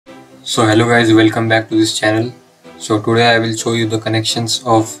So hello guys, welcome back to this channel. So today I will show you the connections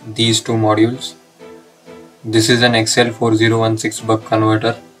of these two modules. This is an XL4016 buck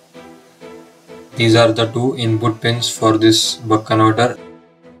converter. These are the two input pins for this buck converter,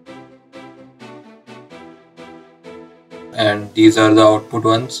 and these are the output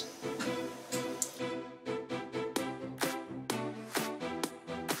ones.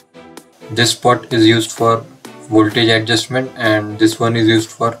 This pot is used for voltage adjustment and this one is used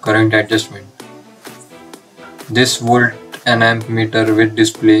for current adjustment. This volt and amp meter with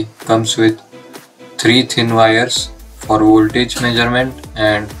display comes with 3 thin wires for voltage measurement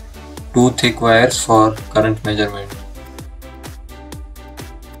and 2 thick wires for current measurement.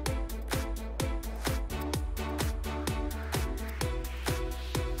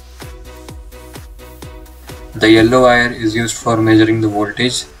 The yellow wire is used for measuring the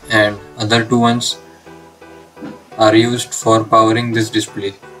voltage and other two ones are used for powering this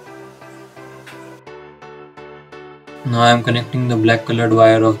display. Now I am connecting the black colored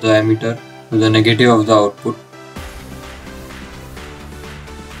wire of the ammeter to the negative of the output.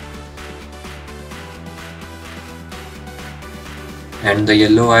 And the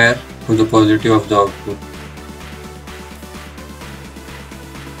yellow wire to the positive of the output.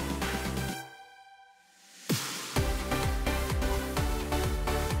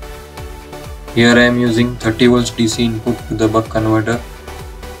 Here I am using 30 volts DC input to the buck converter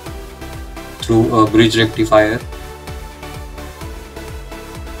through a bridge rectifier.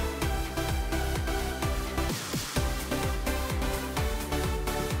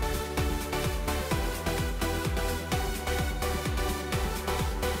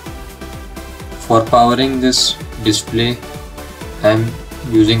 For powering this display, I am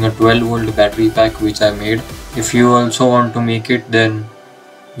using a 12 volt battery pack which I made. If you also want to make it, then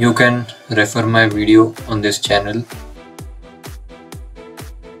you can refer my video on this channel.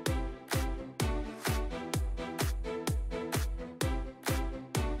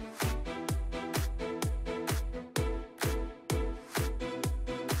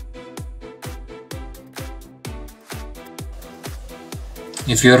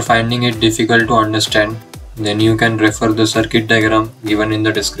 If you are finding it difficult to understand, then you can refer the circuit diagram given in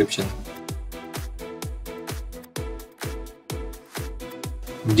the description.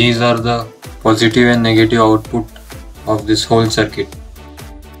 These are the positive and negative output of this whole circuit.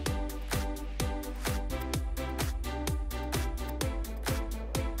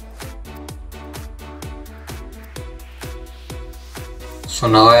 So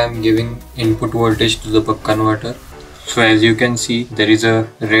now I am giving input voltage to the buck converter. So as you can see, there is a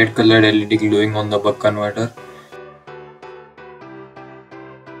red colored LED glowing on the buck converter.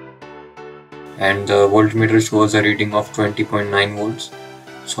 And the voltmeter shows a reading of 20.9 volts.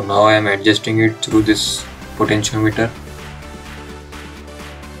 So now I am adjusting it through this potentiometer.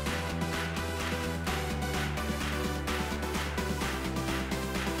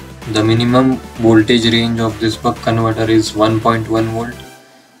 The minimum voltage range of this buck converter is 1.1 volt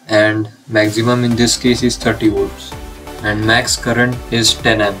and maximum in this case is 30 volts and max current is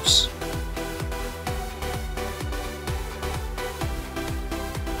 10 amps.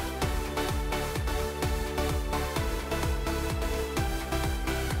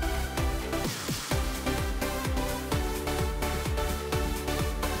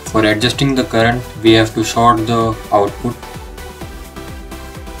 For adjusting the current, we have to short the output.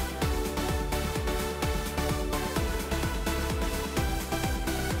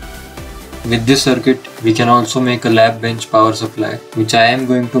 With this circuit, we can also make a lab bench power supply, which I am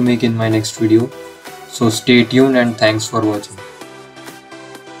going to make in my next video. So stay tuned and thanks for watching.